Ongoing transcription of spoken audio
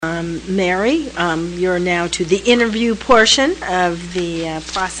Mary, you're now to the interview portion of the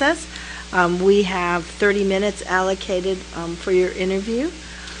process. We have 30 minutes allocated for your interview.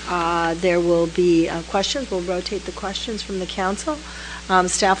 There will be questions. We'll rotate the questions from the council.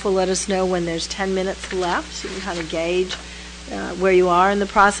 Staff will let us know when there's 10 minutes left, so you can kind of gauge where you are in the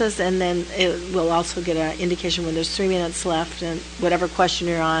process, and then we'll also get an indication when there's 3 minutes left, and whatever question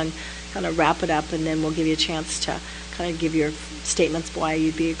you're on, kind of wrap it up, and then we'll give you a chance to kind of give your statements why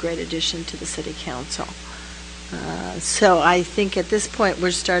you'd be a great addition to the City Council. So I think at this point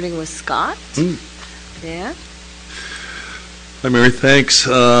we're starting with Scott. Yeah. Hi, Mary. Thanks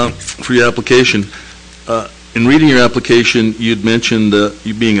for your application. In reading your application, you'd mentioned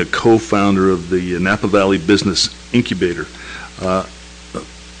you being a co-founder of the Napa Valley Business Incubator.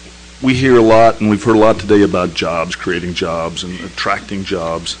 We hear a lot, and we've heard a lot today about jobs, creating jobs, and attracting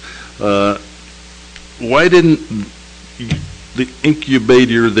jobs. Why didn't the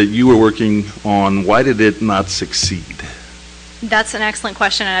incubator that you were working on, why did it not succeed? That's an excellent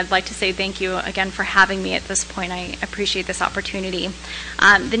question, and I'd like to say thank you again for having me at this point. I appreciate this opportunity.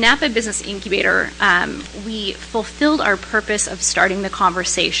 The Napa Business Incubator, we fulfilled our purpose of starting the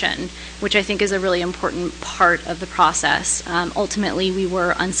conversation, which I think is a really important part of the process. Ultimately, we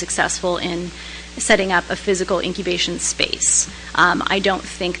were unsuccessful in setting up a physical incubation space. I don't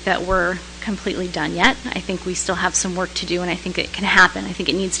think that we're completely done yet. I think we still have some work to do, and I think it can happen. I think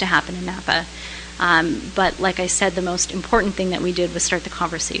it needs to happen in Napa. But like I said, the most important thing that we did was start the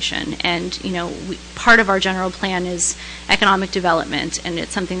conversation. And, part of our general plan is economic development, and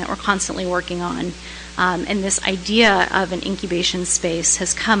it's something that we're constantly working on. And this idea of an incubation space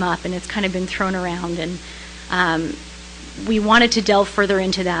has come up, and it's kind of been thrown around. And we wanted to delve further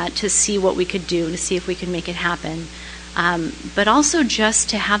into that to see what we could do, to see if we could make it happen. But also just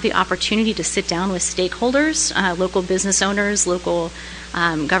to have the opportunity to sit down with stakeholders, local business owners, local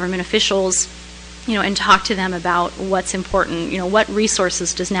government officials, and talk to them about what's important. What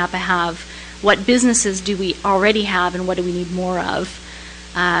resources does Napa have? What businesses do we already have, and what do we need more of?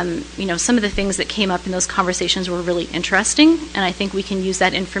 Some of the things that came up in those conversations were really interesting, and I think we can use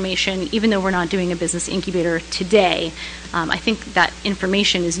that information, even though we're not doing a business incubator today. I think that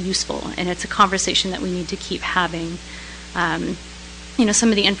information is useful, and it's a conversation that we need to keep having. Some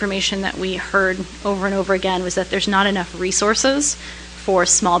of the information that we heard over and over again was that there's not enough resources for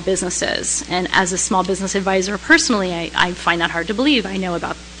small businesses. And as a small business advisor personally, I find that hard to believe. I know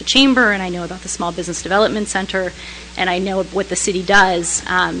about the Chamber, and I know about the Small Business Development Center, and I know what the city does.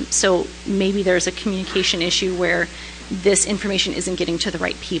 So maybe there's a communication issue where this information isn't getting to the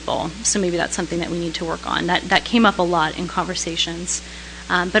right people. So maybe that's something that we need to work on. That came up a lot in conversations.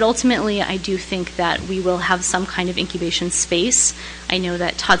 But ultimately, I do think that we will have some kind of incubation space. I know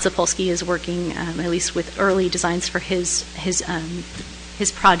that Todd Sapolsky is working, at least with early designs for his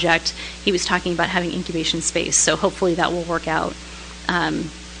project. He was talking about having incubation space, so hopefully that will work out.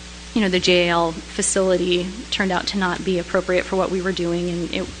 The JAL facility turned out to not be appropriate for what we were doing,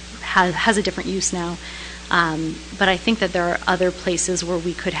 and it has a different use now. But I think that there are other places where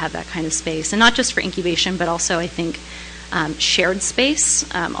we could have that kind of space, and not just for incubation, but also I think shared space.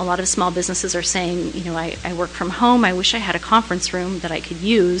 A lot of small businesses are saying, I work from home. I wish I had a conference room that I could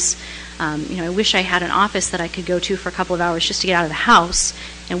use. I wish I had an office that I could go to for a couple of hours just to get out of the house.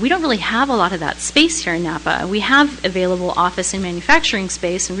 And we don't really have a lot of that space here in Napa. We have available office and manufacturing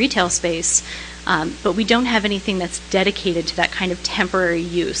space and retail space, but we don't have anything that's dedicated to that kind of temporary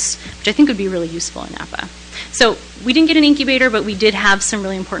use, which I think would be really useful in Napa. So we didn't get an incubator, but we did have some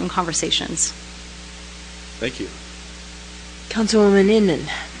really important conversations. Thank you. Councilwoman Inman.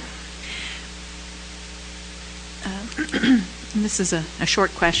 This is a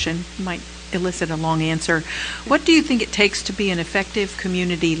short question, might elicit a long answer. What do you think it takes to be an effective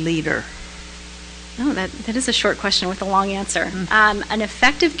community leader? Oh, that is a short question with a long answer. An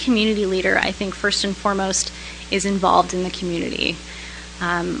effective community leader, I think, first and foremost, is involved in the community.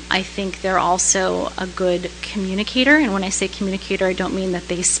 I think they're also a good communicator, and when I say communicator, I don't mean that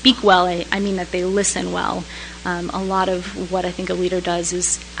they speak well, I mean that they listen well. A lot of what I think a leader does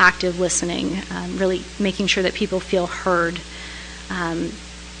is active listening, really making sure that people feel heard.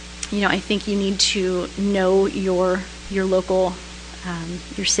 I think you need to know your local,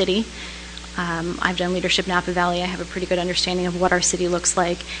 your city. I've done leadership in Napa Valley. I have a pretty good understanding of what our city looks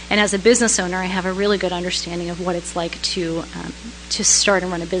like. And as a business owner, I have a really good understanding of what it's like to start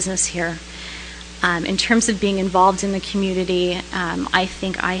and run a business here. In terms of being involved in the community, I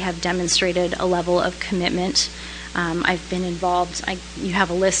think I have demonstrated a level of commitment. I've been involved. You have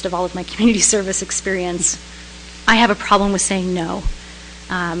a list of all of my community service experience. I have a problem with saying no.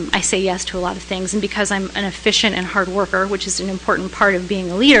 I say yes to a lot of things, and because I'm an efficient and hard worker, which is an important part of being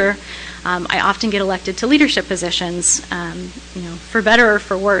a leader, I often get elected to leadership positions, for better or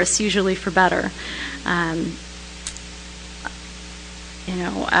for worse, usually for better. I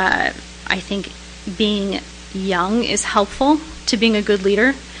think being young is helpful to being a good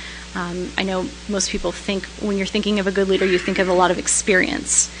leader. I know most people think when you're thinking of a good leader, you think of a lot of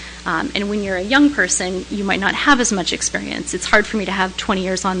experience. And when you're a young person, you might not have as much experience. It's hard for me to have 20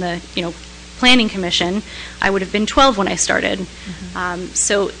 years on the, planning commission. I would have been 12 when I started. Mm-hmm.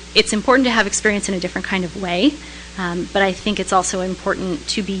 So it's important to have experience in a different kind of way. But I think it's also important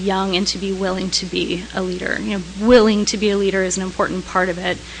to be young and to be willing to be a leader. Willing to be a leader is an important part of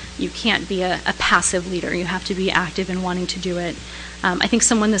it. You can't be a passive leader. You have to be active in wanting to do it. I think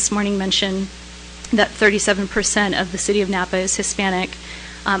someone this morning mentioned that 37% of the city of Napa is Hispanic.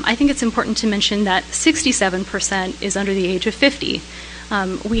 I think it's important to mention that 67% is under the age of 50.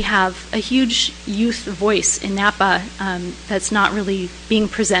 We have a huge youth voice in Napa that's not really being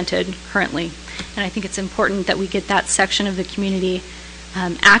presented currently. And I think it's important that we get that section of the community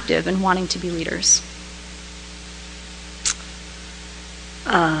active and wanting to be leaders.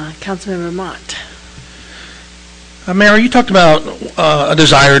 Councilmember Mott. Mayor, you talked about a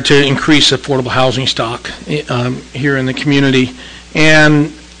desire to increase affordable housing stock here in the community.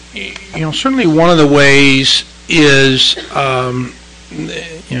 And, certainly one of the ways is,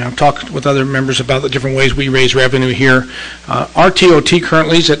 I've talked with other members about the different ways we raise revenue here. Our TOT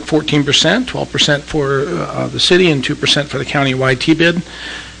currently is at 14%, 12% for the city and 2% for the county-wide T-bid.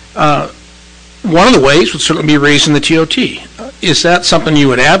 One of the ways would certainly be raising the TOT. Is that something you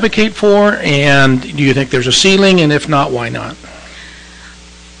would advocate for, and do you think there's a ceiling, and if not, why not?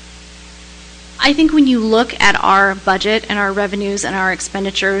 I think when you look at our budget and our revenues and our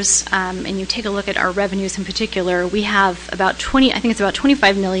expenditures, and you take a look at our revenues in particular, we have about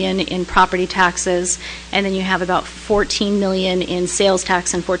 $25 million in property taxes, and then you have about $14 million in sales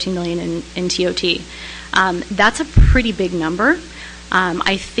tax and $14 million in TOT. That's a pretty big number.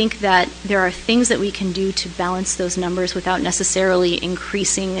 I think that there are things that we can do to balance those numbers without necessarily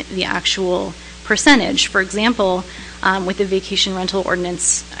increasing the actual percentage. For example, with the vacation rental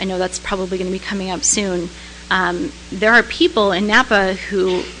ordinance, I know that's probably going to be coming up soon. There are people in Napa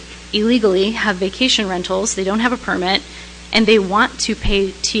who illegally have vacation rentals, they don't have a permit, and they want to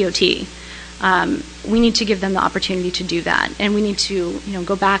pay TOT. We need to give them the opportunity to do that, and we need to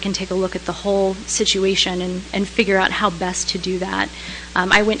go back and take a look at the whole situation and figure out how best to do that.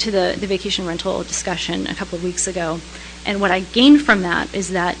 I went to the vacation rental discussion a couple of weeks ago, and what I gained from that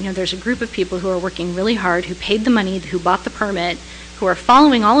is that there's a group of people who are working really hard, who paid the money, who bought the permit, who are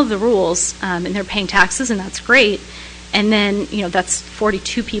following all of the rules, and they're paying taxes, and that's great. And then, that's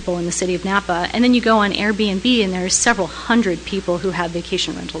 42 people in the city of Napa. And then you go on Airbnb, and there's several hundred people who have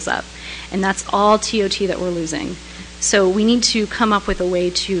vacation rentals up. And that's all TOT that we're losing. So we need to come up with a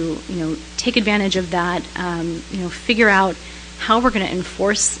way to, take advantage of that, figure out how we're going to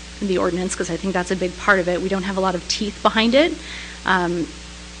enforce the ordinance, because I think that's a big part of it. We don't have a lot of teeth behind it.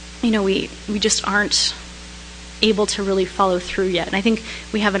 We just aren't able to really follow through yet. And I think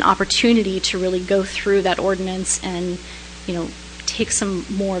we have an opportunity to really go through that ordinance and, take some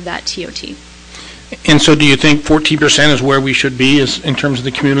more of that TOT. And so do you think 14% is where we should be in terms of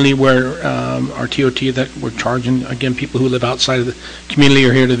the community where our TOT that we're charging, again, people who live outside of the community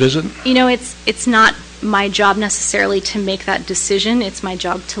are here to visit? It's not my job necessarily to make that decision. It's my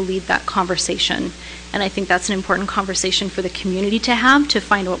job to lead that conversation. And I think that's an important conversation for the community to have to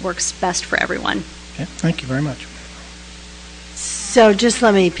find what works best for everyone. Okay, thank you very much. So just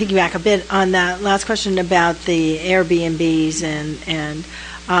let me piggyback a bit on that last question about the Airbnbs and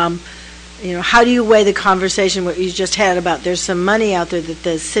how do you weigh the conversation what you just had about there's some money out there that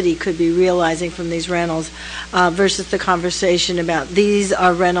the city could be realizing from these rentals versus the conversation about these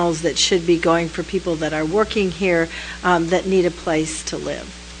are rentals that should be going for people that are working here that need a place to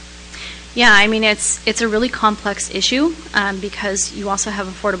live? Yeah, it's a really complex issue because you also have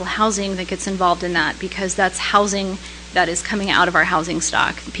affordable housing that gets involved in that, because that's housing that is coming out of our housing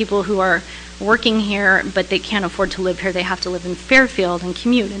stock. People who are working here, but they can't afford to live here, they have to live in Fairfield and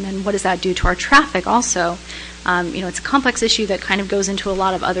commute. And then what does that do to our traffic also? It's a complex issue that kind of goes into a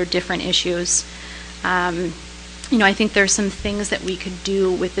lot of other different issues. I think there's some things that we could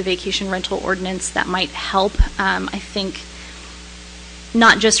do with the vacation rental ordinance that might help. I think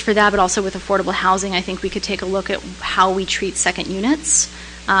not just for that, but also with affordable housing, I think we could take a look at how we treat second units.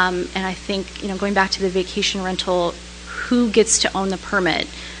 And I think, going back to the vacation rental, who gets to own the permit?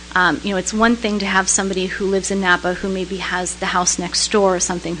 It's one thing to have somebody who lives in Napa who maybe has the house next door or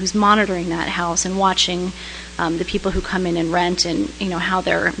something, who's monitoring that house and watching the people who come in and rent, and how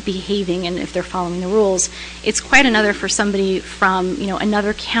they're behaving and if they're following the rules. It's quite another for somebody from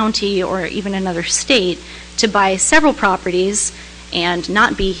another county or even another state to buy several properties and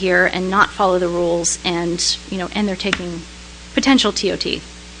not be here and not follow the rules, and and they're taking potential TOT.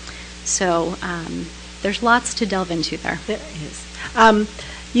 So there's lots to delve into there. There is.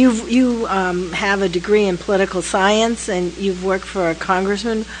 You have a degree in political science, and you've worked for a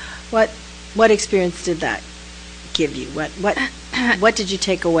congressman. What experience did that give you? What did you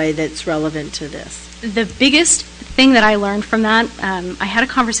take away that's relevant to this? The biggest thing that I learned from that, I had a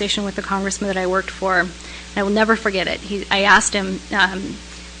conversation with the congressman that I worked for, and I will never forget it. I asked him,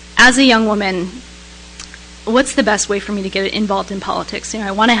 as a young woman, what's the best way for me to get involved in politics?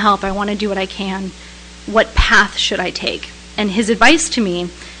 I want to help. I want to do what I can. What path should I take? And his advice to me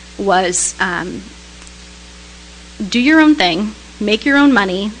was, do your own thing, make your own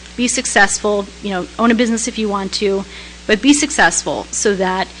money, be successful, own a business if you want to, but be successful so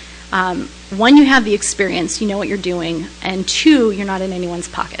that, one, you have the experience, you know what you're doing, and two, you're not in anyone's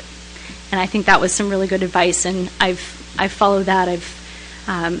pocket. And I think that was some really good advice, and I've followed that.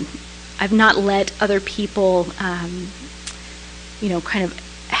 I've not let other people, kind of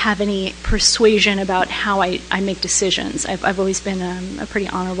have any persuasion about how I make decisions. I've always been a pretty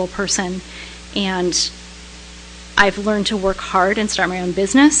honorable person, and I've learned to work hard and start my own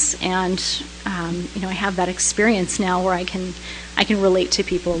business, and I have that experience now where I can relate to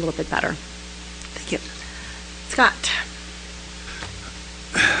people a little bit better. Thank you. Scott.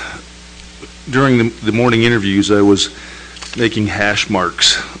 During the morning interviews, I was making hash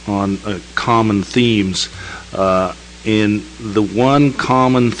marks on common themes. And the one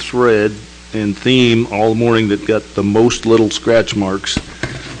common thread and theme all morning that got the most little scratch marks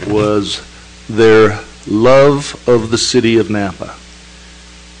was their love of the city of Napa.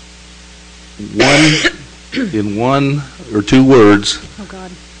 In one or two words, Oh,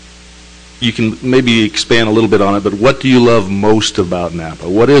 God. you can maybe expand a little bit on it, but what do you love most about Napa?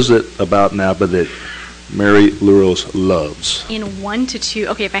 What is it about Napa that Mary LaRose loves? In 1 to 2,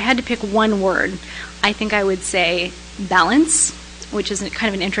 okay, if I had to pick one word, I think I would say balance, which is kind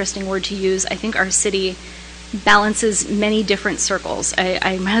of an interesting word to use. I think our city balances many different circles.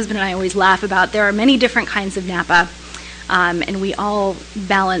 My husband and I always laugh about there are many different kinds of Napa, and we all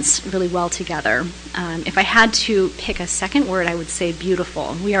balance really well together. If I had to pick a second word, I would say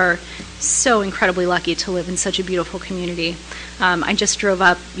beautiful. We are so incredibly lucky to live in such a beautiful community. I just drove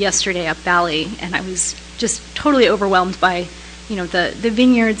up yesterday up Valley, and I was just totally overwhelmed by the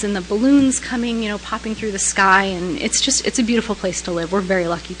vineyards and the balloons coming, popping through the sky, and it's a beautiful place to live. We're very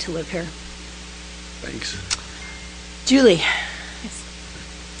lucky to live here. Thanks. Julie.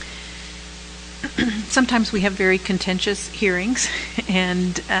 Sometimes we have very contentious hearings,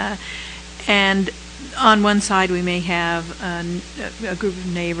 and on one side we may have a group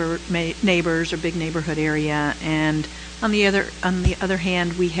of neighbors or big neighborhood area, and on the other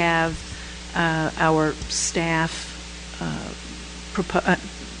hand we have our staff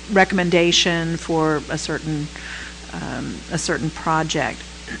recommendation for a certain project.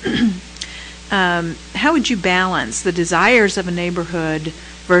 How would you balance the desires of a neighborhood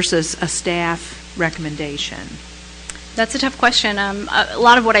versus a staff recommendation? That's a tough question. A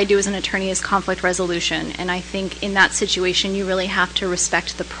lot of what I do as an attorney is conflict resolution, and I think in that situation you really have to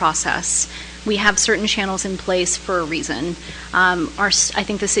respect the process. We have certain channels in place for a reason. I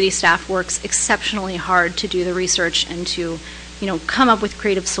think the city staff works exceptionally hard to do the research and to come up with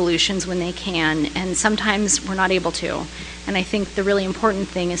creative solutions when they can, and sometimes we're not able to. And I think the really important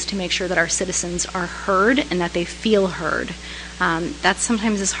thing is to make sure that our citizens are heard and that they feel heard. That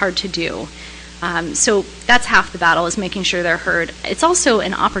sometimes is hard to do. So that's half the battle, is making sure they're heard. It's also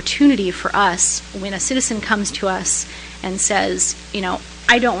an opportunity for us when a citizen comes to us and says,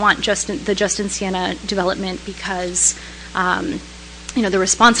 I don't want the Justin Siena development because the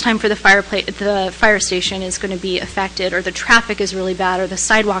response time for the fire station is going to be affected, or the traffic is really bad, or the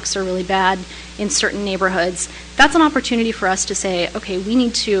sidewalks are really bad in certain neighborhoods. That's an opportunity for us to say, okay, we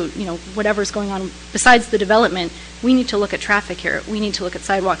need to, whatever's going on besides the development, we need to look at traffic here, we need to look at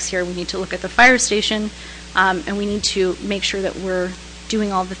sidewalks here, we need to look at the fire station, and we need to make sure that we're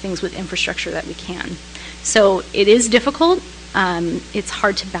doing all the things with infrastructure that we can. So it is difficult. It's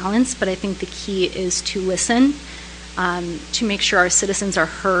hard to balance, but I think the key is to listen, to make sure our citizens are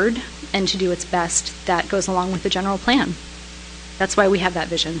heard, and to do its best. That goes along with the general plan. That's why we have that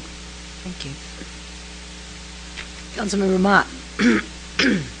vision. Thank you. Councilmember Mott.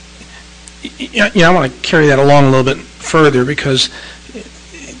 I want to carry that along a little bit further, because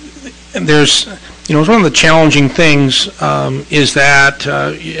there's, it's one of the challenging things is that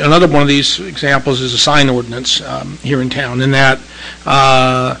another one of these examples is a sign ordinance here in town, in that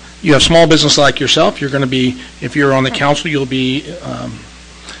you have small business like yourself. You're going to be, if you're on the council, you'll be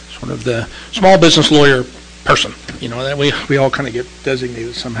sort of the small business lawyer person. That we all kind of get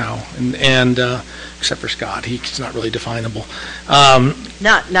designated somehow, and except for Scott, he's not really definable.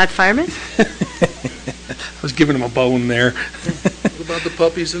 Not fireman? I was giving him a bone there. What about the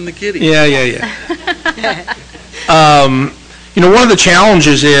puppies and the kitties? Yeah. One of the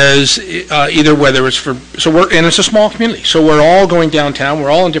challenges is either whether it's and it's a small community, so we're all going downtown, we're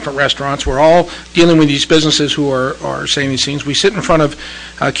all in different restaurants, we're all dealing with these businesses who are saying these things. We sit in front of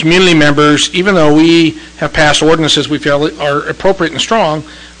community members, even though we have passed ordinances we feel are appropriate and strong,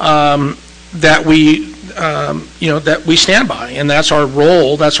 that we stand by, and that's our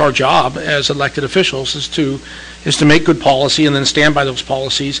role, that's our job as elected officials, is to make good policy and then stand by those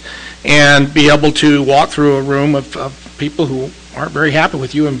policies and be able to walk through a room of people who aren't very happy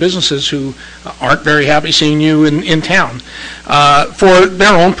with you and businesses who aren't very happy seeing you in town for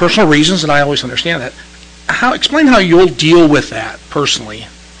their own personal reasons, and I always understand that. Explain how you'll deal with that personally.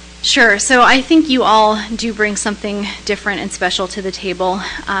 Sure. So I think you all do bring something different and special to the table.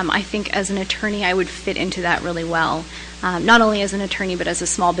 I think as an attorney, I would fit into that really well, not only as an attorney, but as a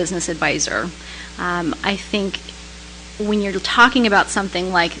small business advisor. I think when you're talking about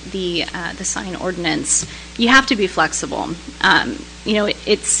something like the sign ordinance, you have to be flexible.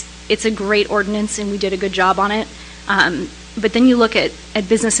 It's a great ordinance, and we did a good job on it. But then you look at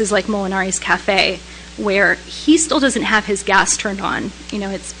businesses like Molinari's Cafe, where he still doesn't have his gas turned on.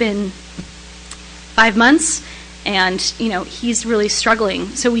 It's been 5 months, and he's really struggling.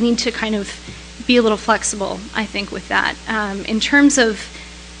 So we need to kind of be a little flexible, I think, with that. In terms of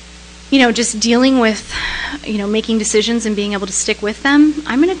just dealing with making decisions and being able to stick with them.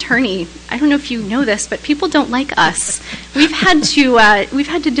 I'm an attorney. I don't know if you know this, but people don't like us. We've had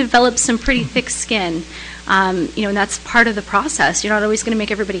to develop some pretty thick skin. And that's part of the process. You're not always going to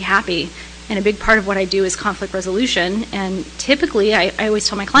make everybody happy. And a big part of what I do is conflict resolution. And typically, I always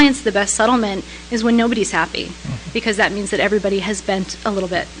tell my clients the best settlement is when nobody's happy, because that means that everybody has bent a little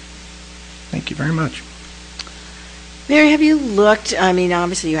bit. Thank you very much. Mary, have you looked,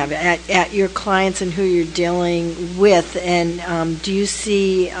 obviously you have, at your clients and who you're dealing with, and do you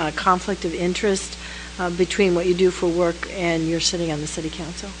see a conflict of interest between what you do for work and you're sitting on the city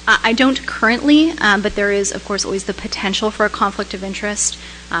council? I don't currently, but there is, of course, always the potential for a conflict of interest.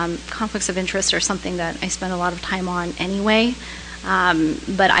 Conflicts of interest are something that I spend a lot of time on anyway,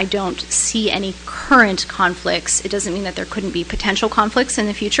 but I don't see any current conflicts. It doesn't mean that there couldn't be potential conflicts in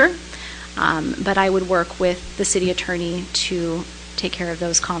the future, but I would work with the city attorney to take care of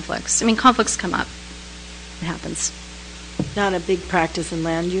those conflicts. Conflicts come up. It happens. Not a big practice in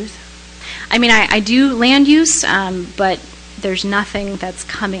land use? I do land use, but there's nothing that's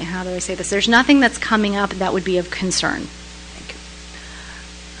coming, how do I say this? There's nothing that's coming up that would be of concern. Thank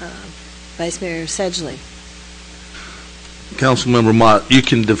you. Vice Mayor Sedgley. Councilmember Mott, you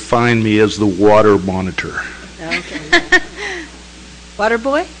can define me as the water monitor. Okay. Water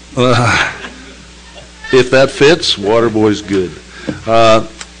boy? If that fits, water boy's good.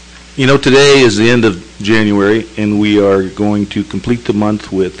 Today is the end of January, and we are going to complete the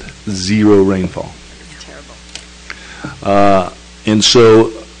month with 0 rainfall. It's terrible. And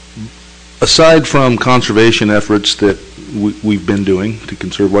so, aside from conservation efforts that we've been doing to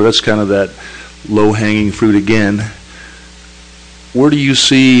conserve water, that's kind of that low-hanging fruit again. Where do you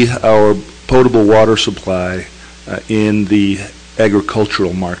see our potable water supply in the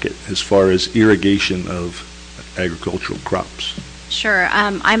agricultural market as far as irrigation of agricultural crops? Sure.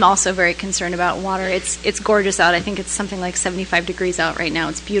 I'm also very concerned about water. It's gorgeous out. I think it's something like 75 degrees out right now.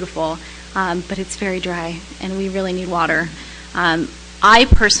 It's beautiful, but it's very dry, and we really need water. I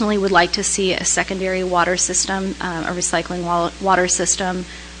personally would like to see a secondary water system, a recycling water system.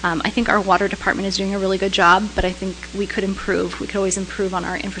 I think our water department is doing a really good job, but I think we could improve. We could always improve on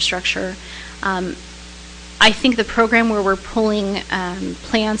our infrastructure. I think the program where we're pulling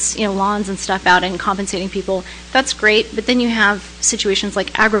plants, lawns and stuff out and compensating people, that's great. But then you have situations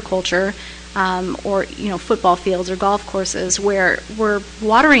like agriculture or, football fields or golf courses where we're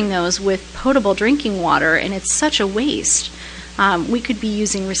watering those with potable drinking water, and it's such a waste. We could be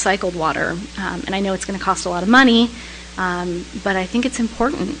using recycled water, and I know it's going to cost a lot of money, but I think it's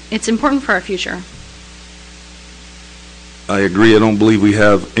important. It's important for our future. I agree. I don't believe we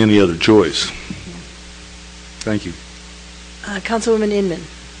have any other choice. Thank you. Councilwoman Inman.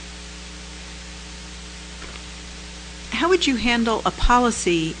 How would you handle a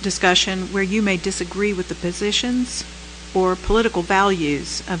policy discussion where you may disagree with the positions or political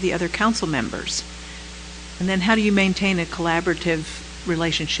values of the other council members? And then how do you maintain a collaborative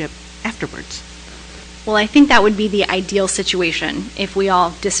relationship afterwards? Well, I think that would be the ideal situation if we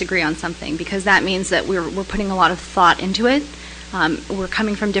all disagree on something, because that means that we're putting a lot of thought into it. We're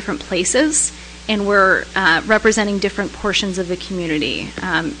coming from different places, and we're representing different portions of the community.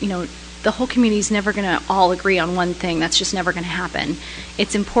 The whole community is never going to all agree on one thing. That's just never going to happen.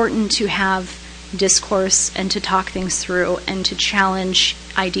 It's important to have discourse and to talk things through and to challenge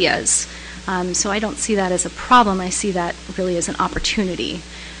ideas. So I don't see that as a problem. I see that really as an opportunity.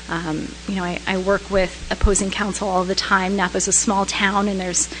 I work with opposing counsel all the time. Napa's a small town, and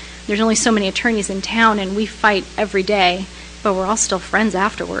there's only so many attorneys in town, and we fight every day, but we're all still friends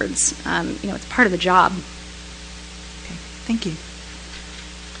afterwards. It's part of the job. Okay, thank you.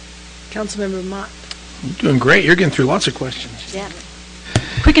 Councilmember Mott. You're doing great. You're getting through lots of questions. Yeah.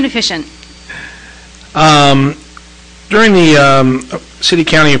 Quick and efficient. During the City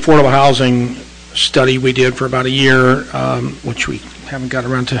County Affordable Housing study we did for about a year, which we haven't got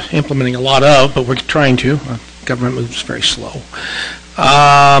around to implementing a lot of, but we're trying to. Government moves very slow.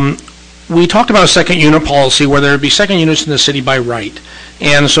 We talked about a second unit policy where there would be second units in the city by right.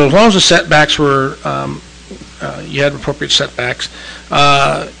 And so as long as the setbacks were, you had appropriate setbacks,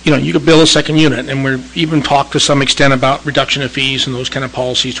 you could build a second unit. And we've even talked to some extent about reduction of fees and those kind of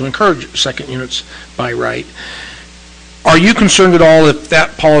policies to encourage second units by right. Are you concerned at all if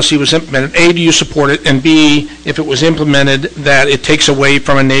that policy was implemented? A, do you support it? And B, if it was implemented, that it takes away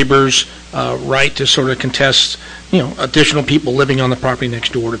from a neighbor's right to sort of contest, additional people living on the property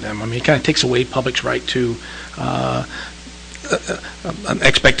next door to them? I mean, it kind of takes away public's right to an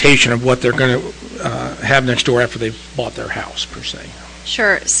expectation of what they're going to have next door after they've bought their house, per se.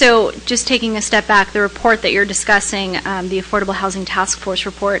 Sure. So just taking a step back, the report that you're discussing, the Affordable Housing Task Force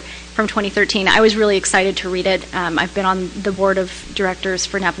report from 2013, I was really excited to read it. I've been on the board of directors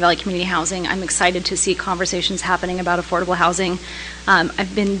for Napa Valley Community Housing. I'm excited to see conversations happening about affordable housing.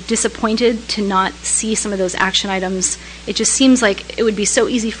 I've been disappointed to not see some of those action items. It just seems like it would be so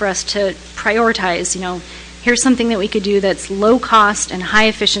easy for us to prioritize, here's something that we could do that's low cost and high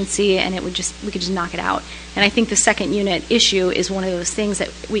efficiency, and we could just knock it out. And I think the second unit issue is one of those things that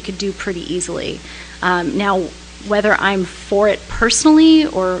we could do pretty easily. Now, whether I'm for it personally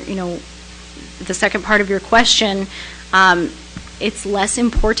or, the second part of your question, it's less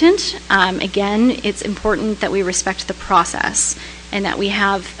important. Again, it's important that we respect the process and that we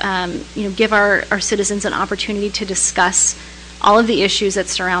have, give our citizens an opportunity to discuss all of the issues that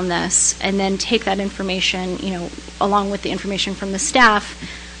surround this, and then take that information, along with the information from the staff,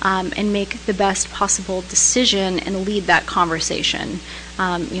 and make the best possible decision and lead that conversation.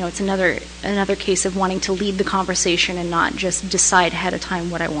 It's another case of wanting to lead the conversation and not just decide ahead of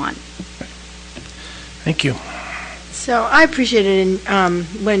time what I want. Thank you. So I appreciated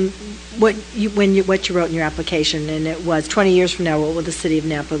what you wrote in your application, and it was 20 years from now, what will the city of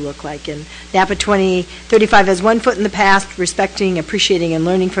Napa look like? And Napa 2035 has 1 foot in the past, respecting, appreciating, and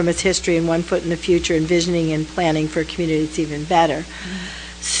learning from its history, and 1 foot in the future, envisioning and planning for a community that's even better.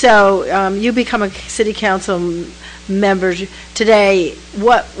 Mm-hmm. So you become a city council member today.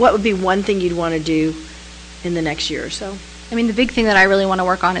 What would be one thing you'd want to do in the next year or so? I mean, the big thing that I really want to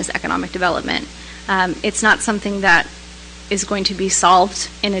work on is economic development. It's not something that is going to be solved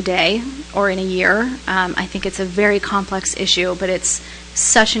in a day or in a year. I think it's a very complex issue, but it's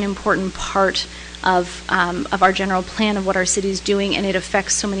such an important part of our general plan of what our city is doing, and it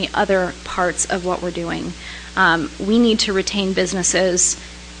affects so many other parts of what we're doing. We need to retain businesses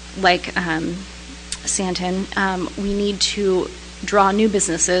like Santon. We need to draw new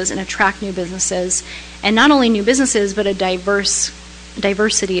businesses and attract new businesses, and not only new businesses, but a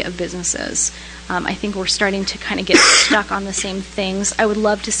diversity of businesses. I think we're starting to kind of get stuck on the same things. I would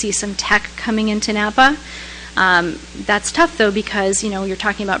love to see some tech coming into Napa. That's tough, though, because you're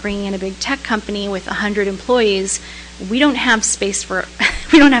talking about bringing in a big tech company with 100 employees. We don't have space for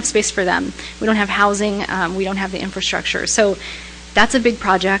them. We don't have housing. We don't have the infrastructure. So that's a big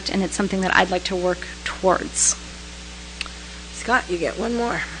project, and it's something that I'd like to work towards. Scott, you get one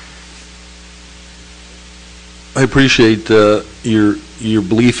more. I appreciate your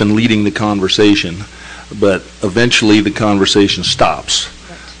belief in leading the conversation, but eventually the conversation stops.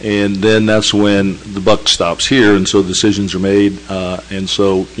 Right. And then that's when the buck stops here, and so decisions are made. And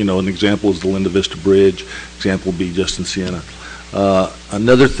so, an example is the Linda Vista Bridge. Example would be Justin Siena.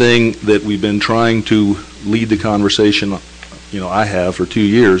 Another thing that we've been trying to lead the conversation, I have for 2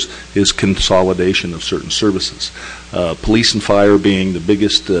 years, is consolidation of certain services. Police and fire being the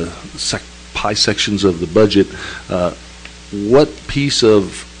biggest pie sections of the budget. What piece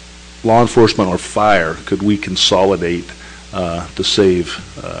of law enforcement or fire could we consolidate to save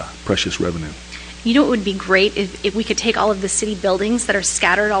precious revenue? You know, it would be great if we could take all of the city buildings that are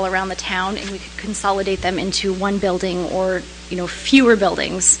scattered all around the town and we could consolidate them into one building or, fewer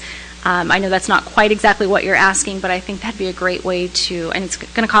buildings. I know that's not quite exactly what you're asking, but I think that'd be a great way to, and it's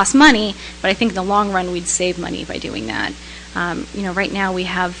going to cost money, but I think in the long run we'd save money by doing that. Right now we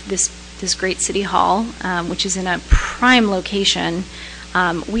have this great city hall, which is in a prime location.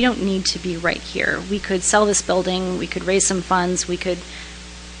 We don't need to be right here. We could sell this building, we could raise some funds, we could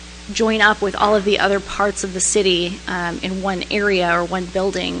join up with all of the other parts of the city in one area or one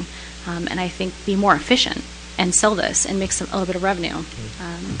building, and I think be more efficient and sell this and make a little bit of revenue.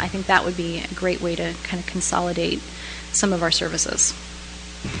 I think that would be a great way to kind of consolidate some of our services.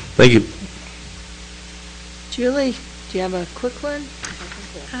 Thank you. Julie, do you have a quick one?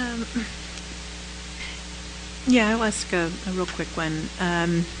 Yeah, I'll ask a real quick one.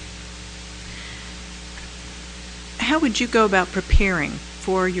 How would you go about preparing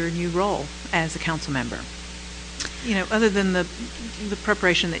for your new role as a council member? Other than the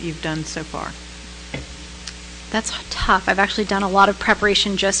preparation that you've done so far. That's tough. I've actually done a lot of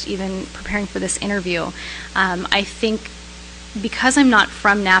preparation just even preparing for this interview. I think because I'm not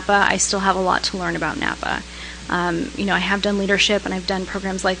from Napa, I still have a lot to learn about Napa. I have done leadership and I've done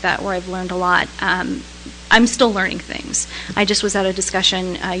programs like that where I've learned a lot. I'm still learning things. I just was at a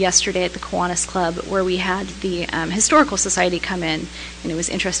discussion yesterday at the Kiwanis Club where we had the Historical Society come in, and it was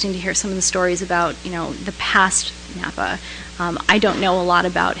interesting to hear some of the stories about, the past Napa. I don't know a lot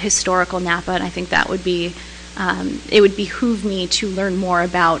about historical Napa, and I think that would be, it would behoove me to learn more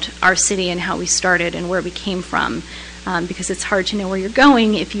about our city and how we started and where we came from, because it's hard to know where you're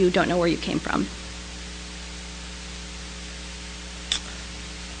going if you don't know where you came from.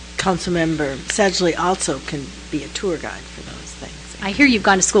 Councilmember Sedgley also can be a tour guide for those things. I hear you've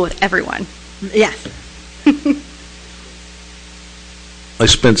gone to school with everyone. Yes. I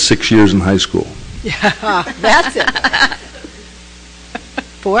spent 6 years in high school. Yeah, that's it.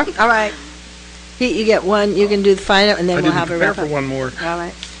 4? All right. Pete, you get one. You can do the final, and then we'll have a prepare wrap for up. one more. All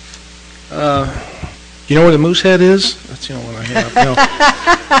right. You know where the moose head is? That's the only one I have. No.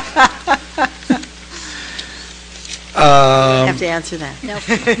 You have to answer that.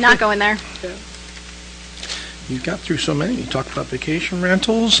 Nope, not going there. You got through so many. You talked about vacation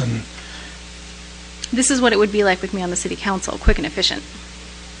rentals and This is what it would be like with me on the city council, quick and efficient.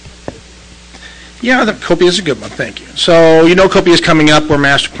 yeah, the Copia is a good one. Thank you. So Copia is coming up. We're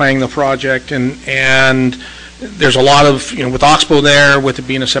master planning the project, and there's a lot of with Oxbow there, with it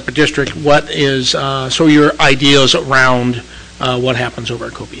being a separate district. What is so your ideas around what happens over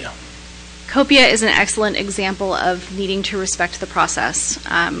at Copia? Copia is an excellent example of needing to respect the process.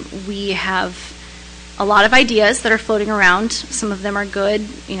 We have a lot of ideas that are floating around. Some of them are good.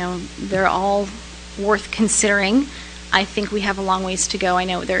 They're all worth considering. I think we have a long ways to go. I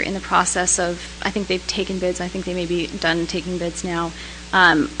know they're in the process of, I think they've taken bids. I think they may be done taking bids now.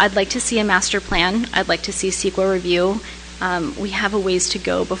 I'd like to see a master plan. I'd like to see CEQA review. We have a ways to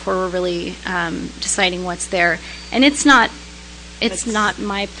go before we're really deciding what's there. And it's not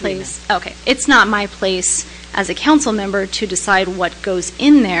my place. Okay, it's not my place as a council member to decide what goes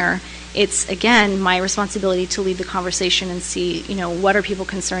in there. It's, again, my responsibility to lead the conversation and see, what are people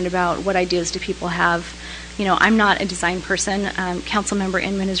concerned about? What ideas do people have? I'm not a design person. Councilmember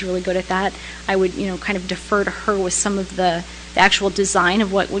Inman is really good at that. I would, kind of defer to her with some of the actual design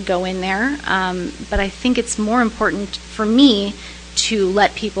of what would go in there. But I think it's more important for me to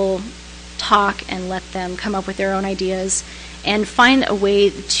let people talk and let them come up with their own ideas and find a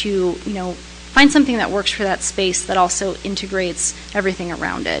way to, find something that works for that space that also integrates everything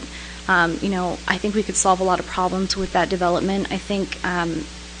around it. I think we could solve a lot of problems with that development. I think,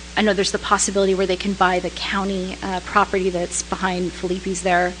 I know there's the possibility where they can buy the county property that's behind Felipe's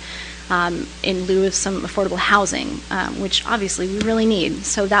there in lieu of some affordable housing, which obviously we really need.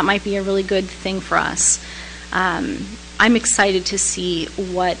 So that might be a really good thing for us. I'm excited to see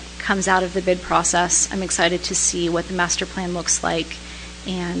what comes out of the bid process. I'm excited to see what the master plan looks like,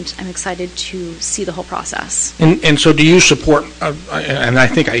 and I'm excited to see the whole process. And so do you support, and I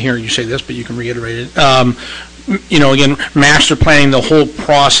think I hear you say this, but you can reiterate it, again, master planning the whole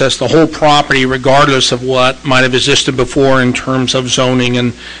process, the whole property, regardless of what might have existed before in terms of zoning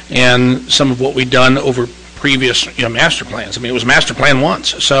and some of what we've done over previous, master plans. I mean, it was master plan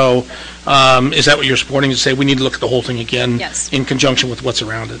once. So is that what you're supporting, to say we need to look at the whole thing again? Yes. In conjunction with what's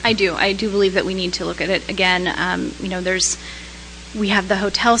around it? I do believe that we need to look at it again. We have the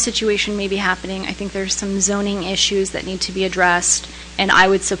hotel situation maybe happening. I think there's some zoning issues that need to be addressed, and I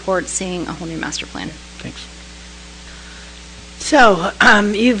would support seeing a whole new master plan. Thanks. So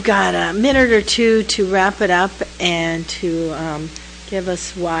you've got a minute or two to wrap it up and to give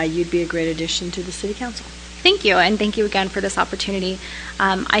us why you'd be a great addition to the City Council. Thank you, and thank you again for this opportunity.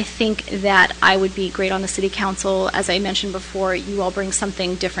 I think that I would be great on the City Council. As I mentioned before, you all bring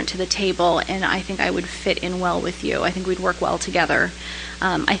something different to the table, and I think I would fit in well with you. I think we'd work well together.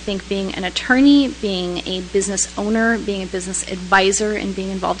 I think being an attorney, being a business owner, being a business advisor, and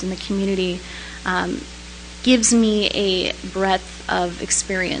being involved in the community gives me a breadth of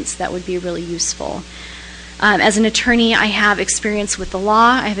experience that would be really useful. As an attorney, I have experience with the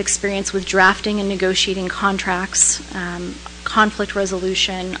law. I have experience with drafting and negotiating contracts, conflict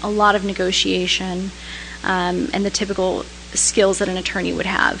resolution, a lot of negotiation, and the typical skills that an attorney would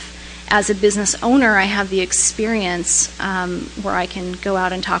have. As a business owner, I have the experience where I can go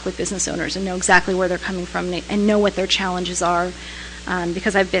out and talk with business owners and know exactly where they're coming from and know what their challenges are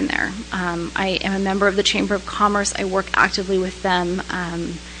because I've been there. I am a member of the Chamber of Commerce. I work actively with them.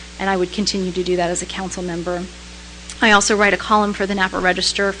 And I would continue to do that as a council member. I also write a column for the Napa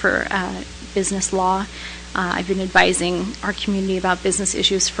Register for business law. I've been advising our community about business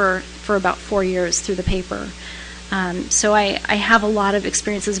issues for about 4 years through the paper. So I have a lot of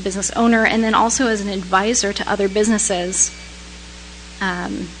experience as a business owner, and then also as an advisor to other businesses.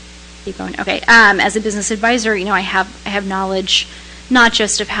 Keep going. Okay. As a business advisor, I have knowledge not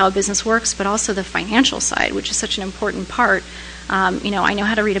just of how a business works, but also the financial side, which is such an important part. I know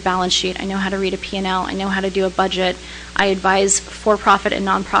how to read a balance sheet. I know how to read a P&L. I know how to do a budget. I advise for-profit and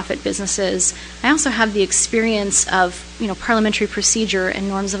nonprofit businesses. I also have the experience of, parliamentary procedure and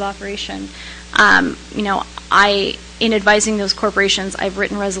norms of operation. In advising those corporations, I've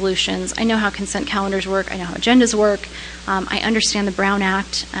written resolutions. I know how consent calendars work. I know how agendas work. I understand the Brown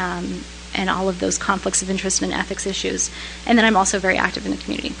Act and all of those conflicts of interest and ethics issues. And then I'm also very active in the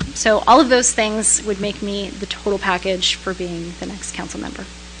community. So all of those things would make me the total package for being the next council member.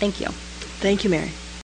 Thank you. Thank you, Mary.